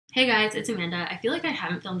Hey guys, it's Amanda. I feel like I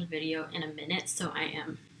haven't filmed a video in a minute, so I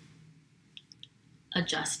am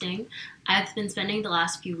adjusting. I've been spending the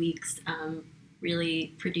last few weeks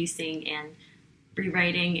really producing and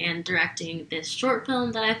rewriting and directing this short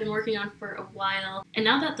film that I've been working on for a while. And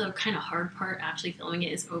now that the kind of hard part, actually filming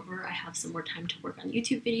it, is over, I have some more time to work on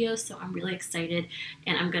YouTube videos, so I'm really excited.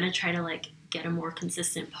 And I'm gonna try to get a more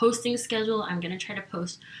consistent posting schedule. I'm gonna try to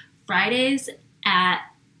post Fridays at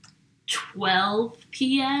 12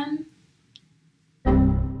 p.m.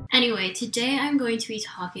 Anyway, today I'm going to be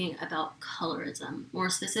talking about colorism, more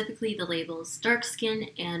specifically the labels darkskin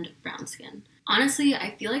and brownskin. Honestly,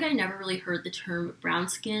 I feel like I never really heard the term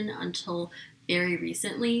brownskin until very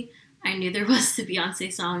recently. I knew there was the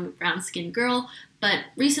Beyonce song Brown Skin Girl, but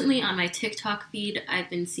recently on my TikTok feed I've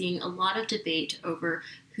been seeing a lot of debate over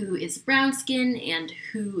who is brown skin and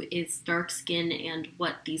who is dark skin and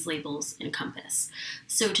what these labels encompass.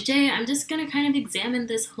 So today I'm just going to kind of examine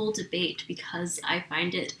this whole debate because I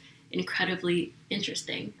find it incredibly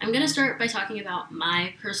interesting. I'm going to start by talking about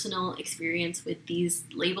my personal experience with these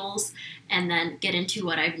labels and then get into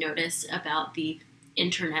what I've noticed about the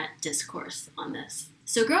internet discourse on this.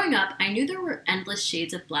 So growing up, I knew there were endless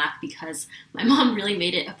shades of black because my mom really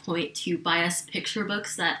made it a point to buy us picture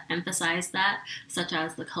books that emphasized that, such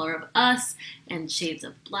as The Color of Us and Shades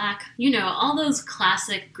of Black. You know, all those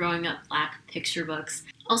classic growing up black picture books.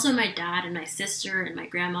 Also, my dad and my sister and my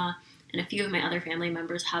grandma and a few of my other family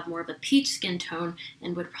members have more of a peach skin tone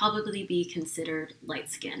and would probably be considered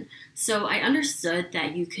light skin. So I understood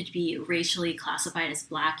that you could be racially classified as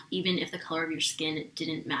black even if the color of your skin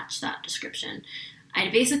didn't match that description. I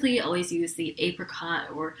basically always used the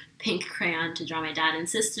apricot or pink crayon to draw my dad and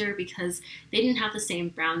sister because they didn't have the same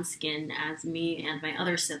brown skin as me and my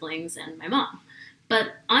other siblings and my mom.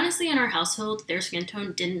 But honestly, in our household, their skin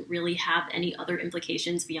tone didn't really have any other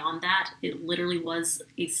implications beyond that. It literally was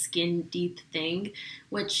a skin deep thing,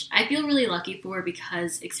 which I feel really lucky for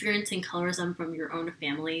because experiencing colorism from your own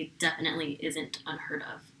family definitely isn't unheard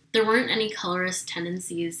of. There weren't any colorist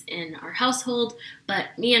tendencies in our household, but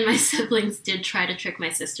me and my siblings did try to trick my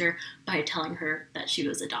sister by telling her that she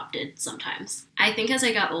was adopted sometimes. I think as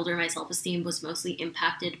I got older, my self-esteem was mostly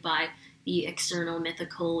impacted by the external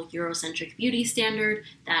mythical Eurocentric beauty standard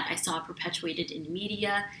that I saw perpetuated in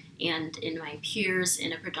media and in my peers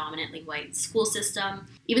in a predominantly white school system.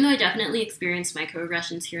 Even though I definitely experienced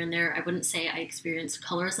microaggressions here and there, I wouldn't say I experienced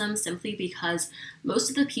colorism simply because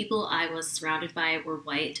most of the people I was surrounded by were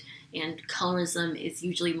white, and colorism is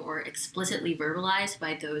usually more explicitly verbalized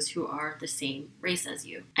by those who are the same race as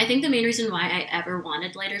you. I think the main reason why I ever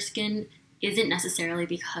wanted lighter skin isn't necessarily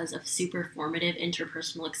because of super formative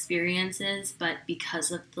interpersonal experiences, but because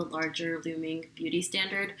of the larger looming beauty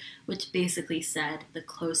standard, which basically said the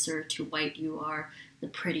closer to white you are, the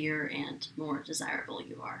prettier and more desirable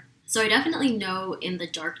you are. So I definitely know in the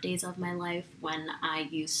dark days of my life when I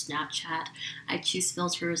use Snapchat, I choose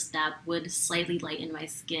filters that would slightly lighten my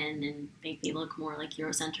skin and make me look more like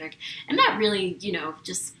Eurocentric. And that really,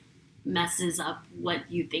 just messes up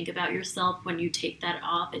what you think about yourself when you take that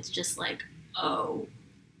off. It's just like, oh,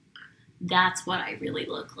 that's what I really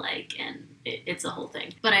look like, and it's a whole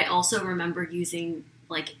thing. But I also remember using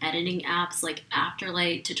editing apps like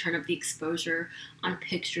Afterlight to turn up the exposure on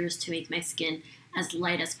pictures to make my skin as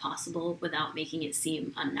light as possible without making it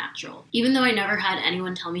seem unnatural. Even though I never had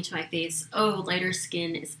anyone tell me to my face, oh, lighter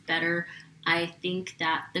skin is better, I think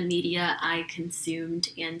that the media I consumed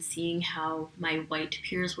and seeing how my white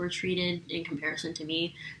peers were treated in comparison to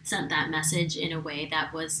me sent that message in a way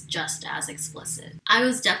that was just as explicit. I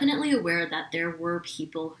was definitely aware that there were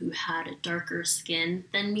people who had a darker skin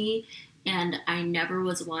than me, and I never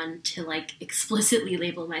was one to explicitly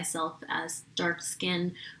label myself as dark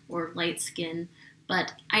skin or light skin.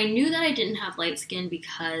 But I knew that I didn't have light skin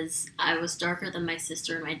because I was darker than my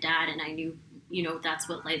sister and my dad, and I knew that's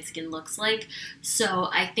what light skin looks like. So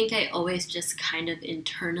I think I always just kind of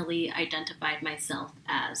internally identified myself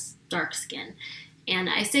as dark skin. And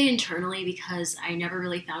I say internally because I never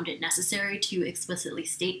really found it necessary to explicitly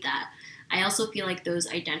state that. I also feel like those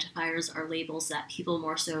identifiers are labels that people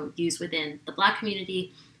more so use within the Black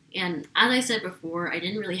community. And as I said before, I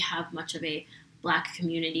didn't really have much of a Black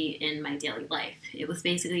community in my daily life. It was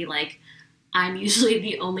basically I'm usually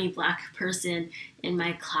the only Black person in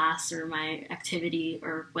my class or my activity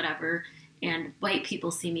or whatever, and white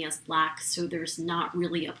people see me as Black, so there's not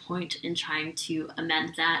really a point in trying to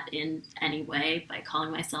amend that in any way by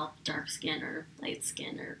calling myself dark skin or light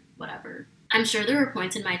skin or whatever. I'm sure there were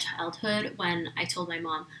points in my childhood when I told my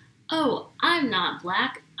mom, oh, I'm not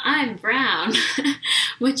Black, I'm brown,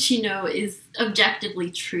 which, is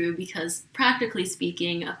objectively true because practically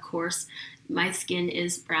speaking, of course, my skin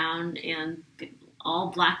is brown and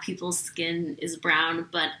all Black people's skin is brown,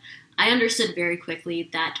 but I understood very quickly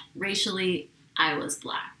that racially I was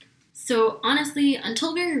Black. So honestly,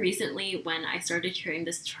 until very recently when I started hearing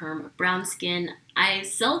this term brown skin, I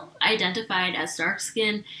self-identified as dark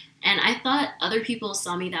skin, and I thought other people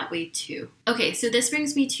saw me that way too. Okay, so this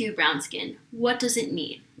brings me to brown skin. What does it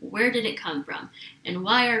mean? Where did it come from? And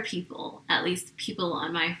why are people, at least people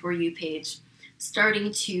on my For You page,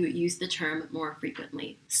 starting to use the term more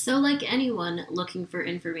frequently? So like anyone looking for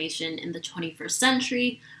information in the 21st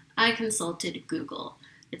century, I consulted Google.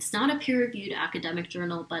 It's not a peer-reviewed academic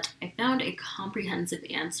journal, but I found a comprehensive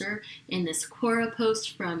answer in this Quora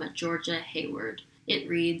post from Georgia Hayward. It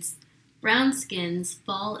reads, brown skins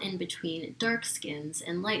fall in between dark skins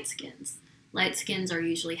and light skins. Light skins are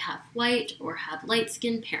usually half white or have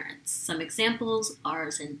light-skinned parents. Some examples are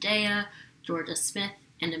Zendaya, Georgia Smith,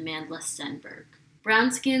 and Amanda Stenberg.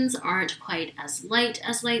 Brown skins aren't quite as light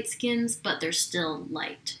skins, but they're still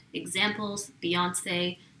light. Examples,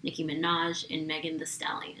 Beyonce, Nicki Minaj, and Megan Thee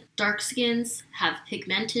Stallion. Dark skins have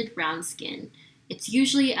pigmented brown skin. It's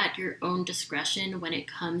usually at your own discretion when it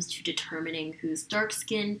comes to determining who's dark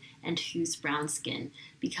skin and who's brown skin,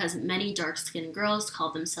 because many dark skinned girls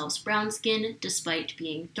call themselves brown skin despite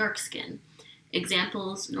being dark skin.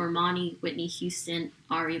 Examples, Normani, Whitney Houston,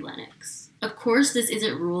 Ari Lennox. Of course, this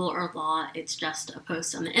isn't rule or law, it's just a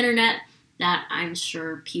post on the internet that I'm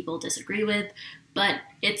sure people disagree with, but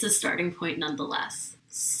it's a starting point nonetheless.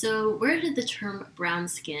 So where did the term brown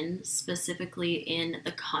skin, specifically in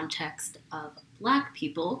the context of Black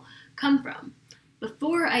people, come from?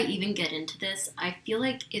 Before I even get into this, I feel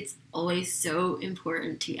like it's always so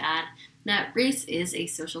important to add that race is a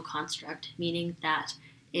social construct, meaning that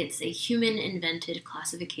it's a human-invented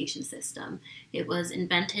classification system. It was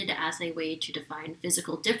invented as a way to define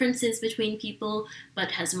physical differences between people,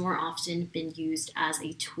 but has more often been used as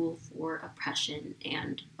a tool for oppression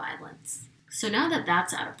and violence. So now that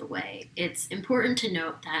that's out of the way, it's important to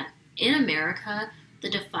note that in America, the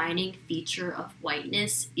defining feature of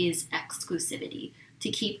whiteness is exclusivity, to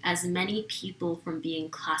keep as many people from being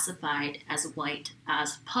classified as white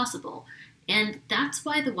as possible. And that's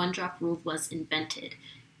why the one-drop rule was invented.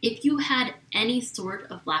 If you had any sort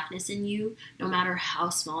of Blackness in you, no matter how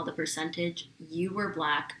small the percentage, you were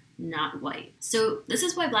Black, not white. So this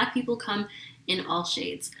is why Black people come in all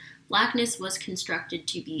shades. Blackness was constructed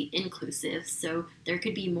to be inclusive, so there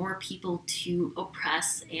could be more people to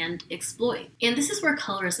oppress and exploit. And this is where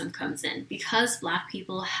colorism comes in. Because Black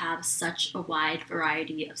people have such a wide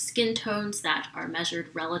variety of skin tones that are measured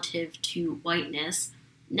relative to whiteness,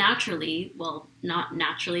 naturally, well, not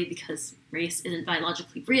naturally because race isn't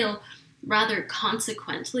biologically real, rather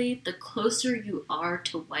consequently, the closer you are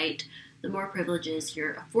to white, the more privileges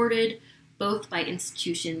you're afforded, both by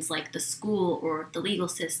institutions like the school or the legal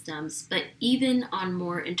systems, but even on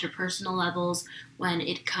more interpersonal levels when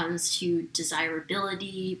it comes to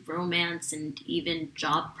desirability, romance, and even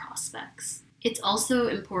job prospects. It's also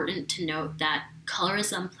important to note that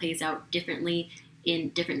colorism plays out differently in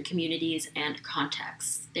different communities and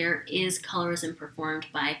contexts. There is colorism performed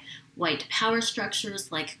by white power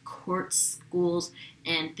structures like courts, schools,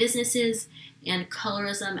 and businesses, and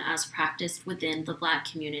colorism as practiced within the Black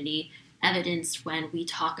community, evidenced when we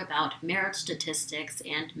talk about marriage statistics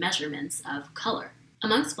and measurements of color.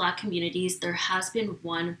 Amongst Black communities, there has been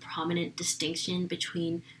one prominent distinction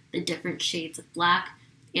between the different shades of Black,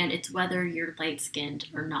 and it's whether you're light-skinned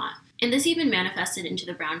or not. And this even manifested into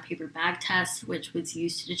the brown paper bag test, which was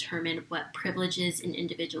used to determine what privileges an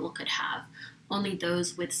individual could have. Only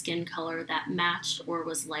those with skin color that matched or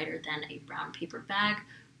was lighter than a brown paper bag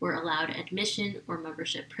were allowed admission or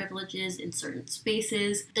membership privileges in certain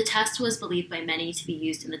spaces. The test was believed by many to be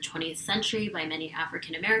used in the 20th century by many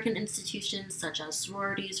African American institutions such as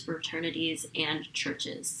sororities, fraternities, and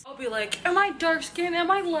churches. I'll be like, am I dark skin? Am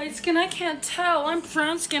I light skin? I can't tell. I'm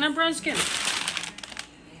brown skin. I'm brown skin.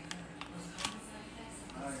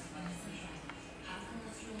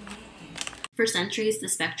 For centuries, the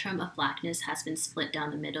spectrum of Blackness has been split down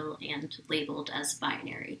the middle and labeled as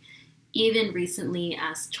binary. Even recently,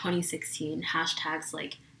 as 2016, hashtags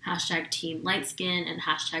like #TeamLightSkin and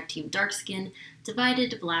 #TeamDarkSkin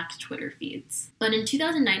divided Black Twitter feeds. But in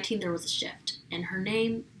 2019, there was a shift, and her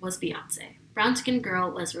name was Beyonce. Brown Skin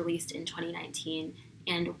Girl was released in 2019,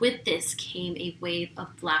 and with this came a wave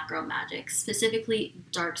of Black girl magic, specifically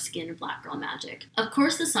dark skin Black girl magic. Of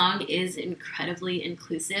course, the song is incredibly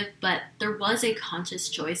inclusive, but there was a conscious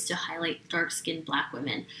choice to highlight dark skinned Black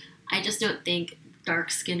women. I just don't think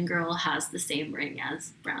dark skin girl has the same ring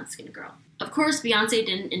as brown skin girl. Of course, Beyonce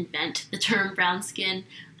didn't invent the term brown skin.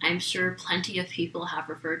 I'm sure plenty of people have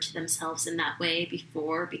referred to themselves in that way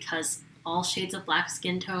before because all shades of black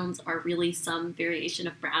skin tones are really some variation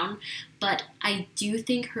of brown, but I do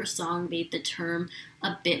think her song made the term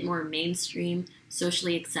a bit more mainstream,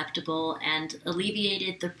 socially acceptable, and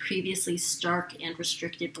alleviated the previously stark and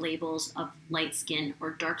restricted labels of light skin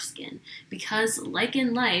or dark skin, because like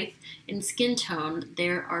in life, in skin tone,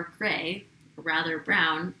 there are gray, rather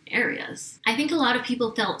brown areas. I think a lot of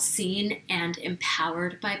people felt seen and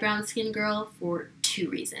empowered by Brown Skin Girl for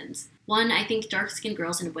two reasons. One, I think dark-skinned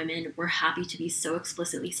girls and women were happy to be so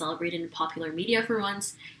explicitly celebrated in popular media for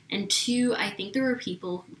once. And two, I think there were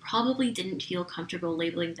people who probably didn't feel comfortable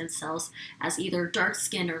labeling themselves as either dark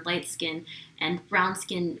skin or light skin, and brown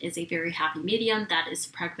skin is a very happy medium that is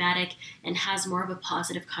pragmatic and has more of a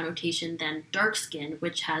positive connotation than dark skin,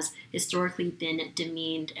 which has historically been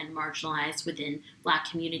demeaned and marginalized within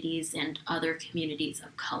black communities and other communities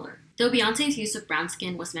of color. Though Beyonce's use of brown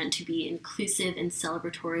skin was meant to be inclusive and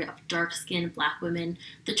celebratory of dark-skinned black women,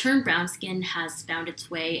 the term brown skin has found its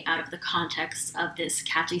way out of the context of this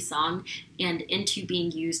catchy song and into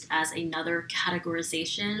being used as another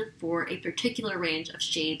categorization for a particular range of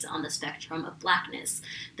shades on the spectrum of blackness,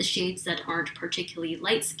 the shades that aren't particularly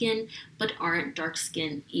light skin but aren't dark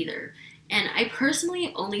skin either. And I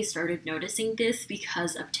personally only started noticing this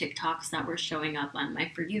because of TikToks that were showing up on my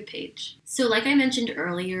For You page. So like I mentioned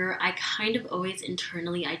earlier, I kind of always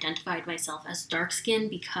internally identified myself as dark skin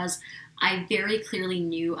because I very clearly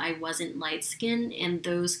knew I wasn't light skin, and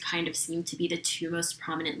those kind of seemed to be the two most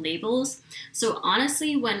prominent labels. So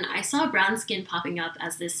honestly, when I saw brown skin popping up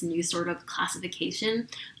as this new sort of classification,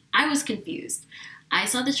 I was confused. I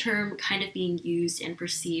saw the term kind of being used and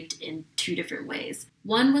perceived in two different ways.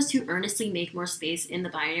 One was to earnestly make more space in the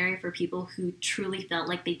binary for people who truly felt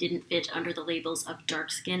like they didn't fit under the labels of dark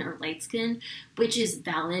skin or light skin, which is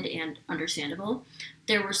valid and understandable.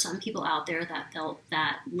 There were some people out there that felt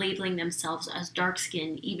that labeling themselves as dark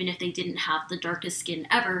skin, even if they didn't have the darkest skin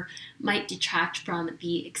ever, might detract from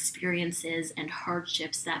the experiences and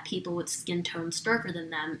hardships that people with skin tones darker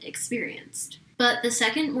than them experienced. But the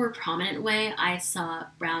second, more prominent way I saw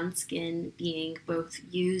brown skin being both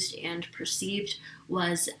used and perceived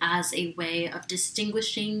was as a way of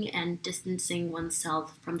distinguishing and distancing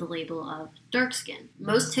oneself from the label of dark skin.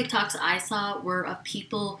 Most TikToks I saw were of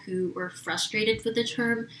people who were frustrated with the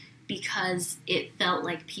term because it felt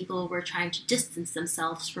like people were trying to distance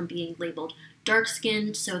themselves from being labeled dark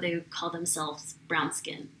skinned, so they would call themselves brown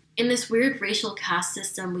skin. In this weird racial caste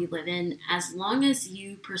system we live in, as long as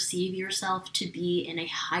you perceive yourself to be in a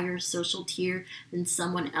higher social tier than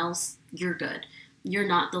someone else, you're good. You're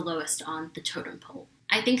not the lowest on the totem pole.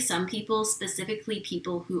 I think some people, specifically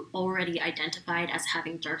people who already identified as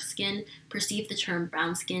having dark skin, perceive the term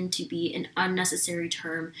brown skin to be an unnecessary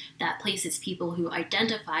term that places people who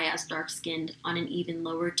identify as dark-skinned on an even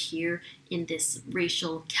lower tier in this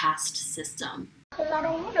racial caste system. Because I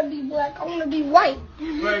don't want to be black, I want to be white.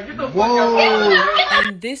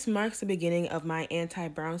 And this marks the beginning of my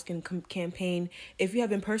anti-brown skin campaign. If you have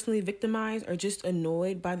been personally victimized or just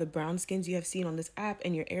annoyed by the brown skins you have seen on this app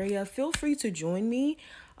in your area, feel free to join me.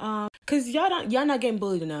 Cause y'all not getting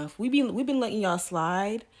bullied enough. We've been letting y'all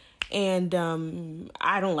slide, and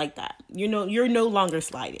I don't like that. You're no longer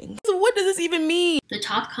sliding. So what does this even mean? The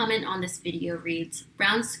top comment on this video reads,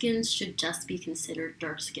 "Brown skins should just be considered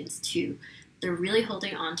dark skins too. They're really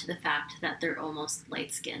holding on to the fact that they're almost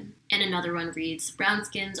light skin." And another one reads, "Brown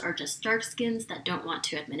skins are just dark skins that don't want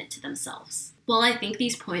to admit it to themselves." While I think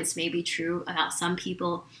these points may be true about some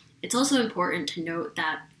people, it's also important to note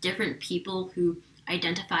that different people who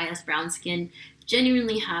identify as brown skin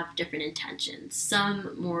genuinely have different intentions,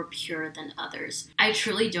 some more pure than others. I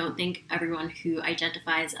truly don't think everyone who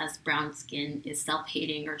identifies as brown skin is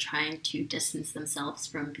self-hating or trying to distance themselves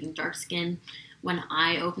from being dark skin. When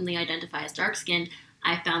I openly identify as dark-skinned,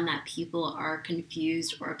 I found that people are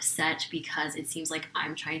confused or upset because it seems like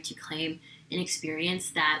I'm trying to claim an experience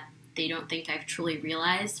that they don't think I've truly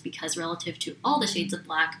realized, because relative to all the shades of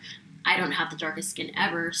black, I don't have the darkest skin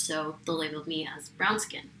ever, so they'll label me as brown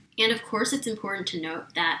skin. And of course, it's important to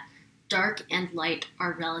note that dark and light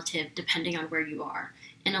are relative depending on where you are.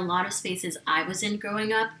 In a lot of spaces I was in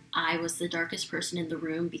growing up, I was the darkest person in the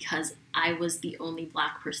room because I was the only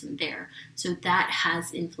black person there. So that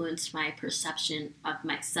has influenced my perception of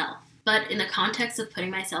myself. But in the context of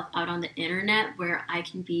putting myself out on the internet, where I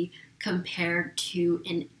can be compared to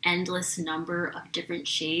an endless number of different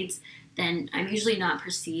shades, then I'm usually not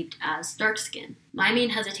perceived as dark skin. My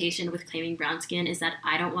main hesitation with claiming brown skin is that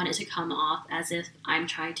I don't want it to come off as if I'm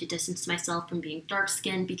trying to distance myself from being dark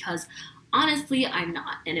skin, because honestly, I'm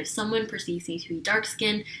not. And if someone perceives me to be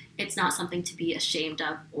dark-skinned, it's not something to be ashamed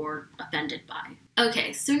of or offended by.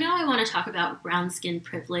 Okay, so now I want to talk about brown skin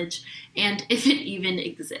privilege and if it even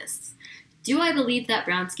exists. Do I believe that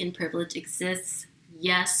brown skin privilege exists?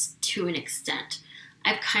 Yes, to an extent.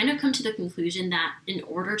 I've kind of come to the conclusion that in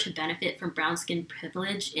order to benefit from brown skin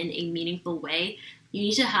privilege in a meaningful way, you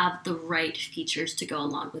need to have the right features to go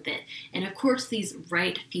along with it. And of course, these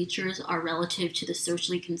right features are relative to the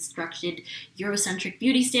socially constructed Eurocentric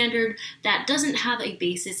beauty standard that doesn't have a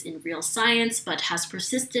basis in real science, but has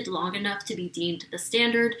persisted long enough to be deemed the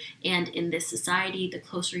standard. And in this society, the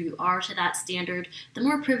closer you are to that standard, the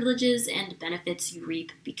more privileges and benefits you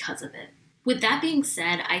reap because of it. With that being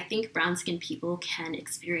said, I think brown-skinned people can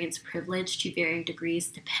experience privilege to varying degrees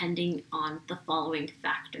depending on the following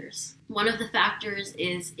factors. One of the factors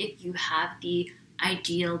is if you have the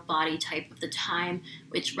ideal body type of the time,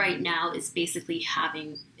 which right now is basically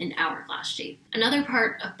having an hourglass shape. Another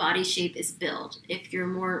part of body shape is build. If you're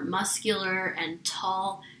more muscular and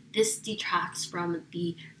tall, this detracts from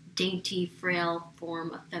the dainty, frail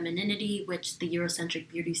form of femininity, which the Eurocentric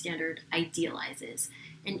beauty standard idealizes.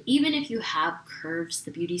 And even if you have curves,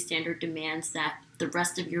 the beauty standard demands that the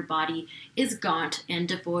rest of your body is gaunt and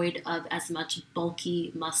devoid of as much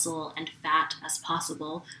bulky muscle and fat as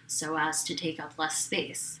possible so as to take up less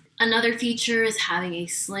space. Another feature is having a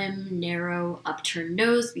slim, narrow, upturned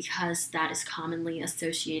nose because that is commonly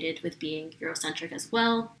associated with being Eurocentric as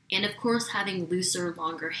well. And of course, having looser,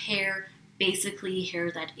 longer hair, basically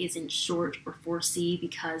hair that isn't short or 4C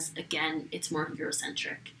because, again, it's more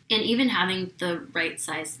Eurocentric. And even having the right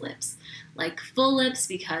size lips, like full lips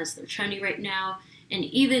because they're trendy right now, and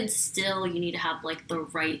even still you need to have like the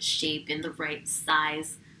right shape and the right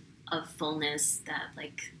size of fullness that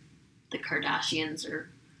like the Kardashians or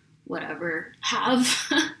whatever have.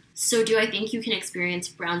 So do I think you can experience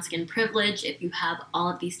brown skin privilege if you have all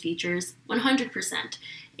of these features? 100%.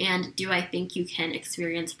 And do I think you can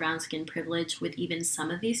experience brown skin privilege with even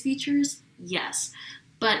some of these features? Yes.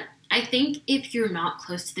 But I think if you're not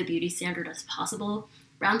close to the beauty standard as possible,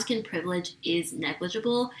 brown skin privilege is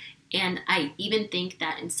negligible. And I even think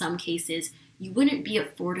that in some cases, you wouldn't be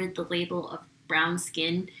afforded the label of brown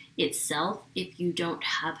skin itself if you don't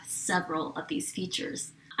have several of these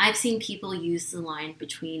features. I've seen people use the line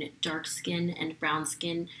between dark skin and brown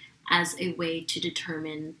skin as a way to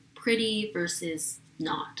determine pretty versus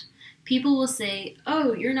not. People will say,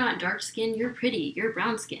 oh, you're not dark skin, you're pretty, you're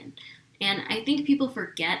brown skin. And I think people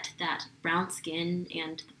forget that brown skin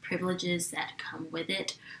and the privileges that come with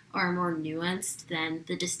it are more nuanced than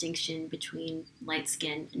the distinction between light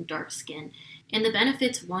skin and dark skin. And the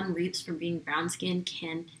benefits one reaps from being brown skin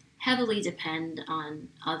can heavily depend on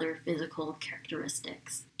other physical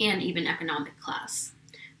characteristics and even economic class.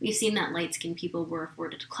 We've seen that light-skinned people were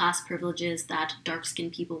afforded class privileges that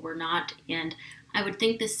dark-skinned people were not, and I would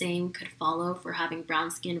think the same could follow for having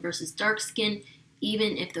brown skin versus dark skin,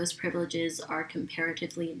 even if those privileges are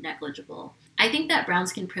comparatively negligible. I think that brown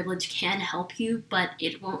skin privilege can help you, but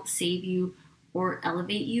it won't save you or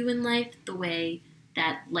elevate you in life the way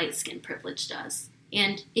that light skin privilege does.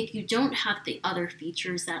 And if you don't have the other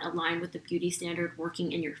features that align with the beauty standard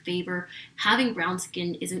working in your favor, having brown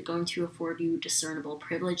skin isn't going to afford you discernible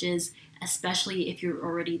privileges, especially if you're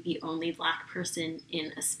already the only Black person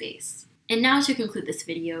in a space. And now to conclude this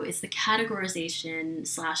video is the categorization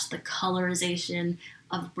 / the colorization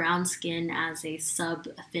of brown skin as a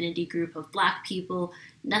sub-affinity group of Black people,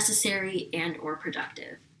 necessary and or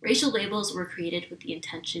productive. Racial labels were created with the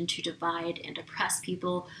intention to divide and oppress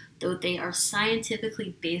people, though they are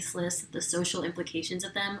scientifically baseless. The social implications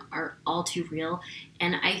of them are all too real,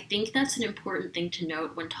 and I think that's an important thing to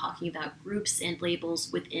note when talking about groups and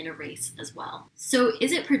labels within a race as well. So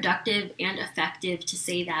is it productive and effective to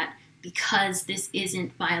say that because this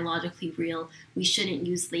isn't biologically real, we shouldn't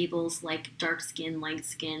use labels like dark skin, light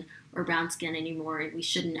skin, or brown skin anymore, and we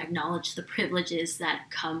shouldn't acknowledge the privileges that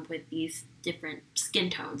come with these different skin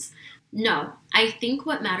tones? No, I think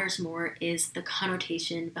what matters more is the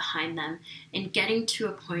connotation behind them and getting to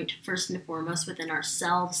a point first and foremost within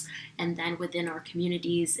ourselves and then within our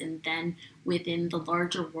communities and then within the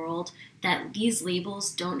larger world that these labels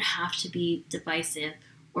don't have to be divisive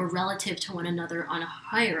or relative to one another on a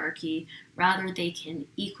hierarchy. Rather, they can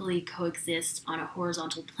equally coexist on a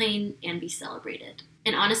horizontal plane and be celebrated.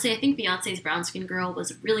 And honestly, I think Beyonce's Brown Skin Girl was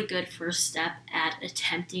a really good first step at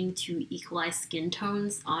attempting to equalize skin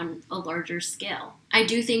tones on a larger scale. I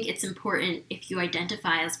do think it's important if you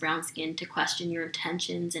identify as brown skin to question your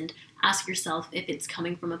intentions and ask yourself if it's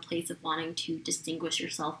coming from a place of wanting to distinguish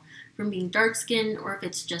yourself from being dark skinned or if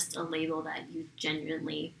it's just a label that you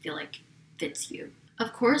genuinely feel like fits you.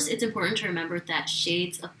 Of course, it's important to remember that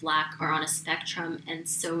shades of black are on a spectrum, and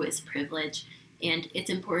so is privilege. And it's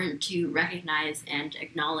important to recognize and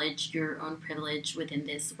acknowledge your own privilege within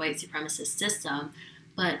this white supremacist system.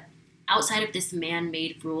 But outside of this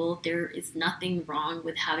man-made rule, there is nothing wrong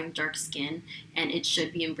with having dark skin, and it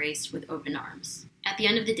should be embraced with open arms. At the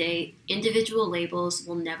end of the day, individual labels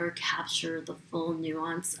will never capture the full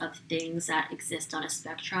nuance of things that exist on a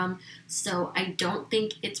spectrum, so I don't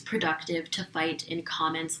think it's productive to fight in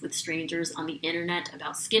comments with strangers on the internet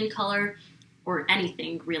about skin color, or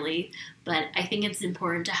anything really, but I think it's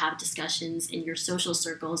important to have discussions in your social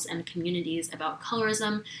circles and communities about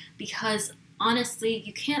colorism, because honestly,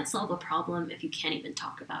 you can't solve a problem if you can't even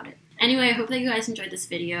talk about it. Anyway, I hope that you guys enjoyed this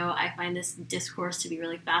video. I find this discourse to be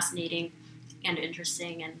really fascinating and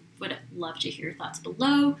interesting, and would love to hear your thoughts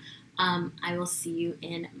below. I will see you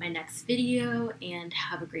in my next video, and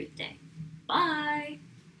have a great day. Bye!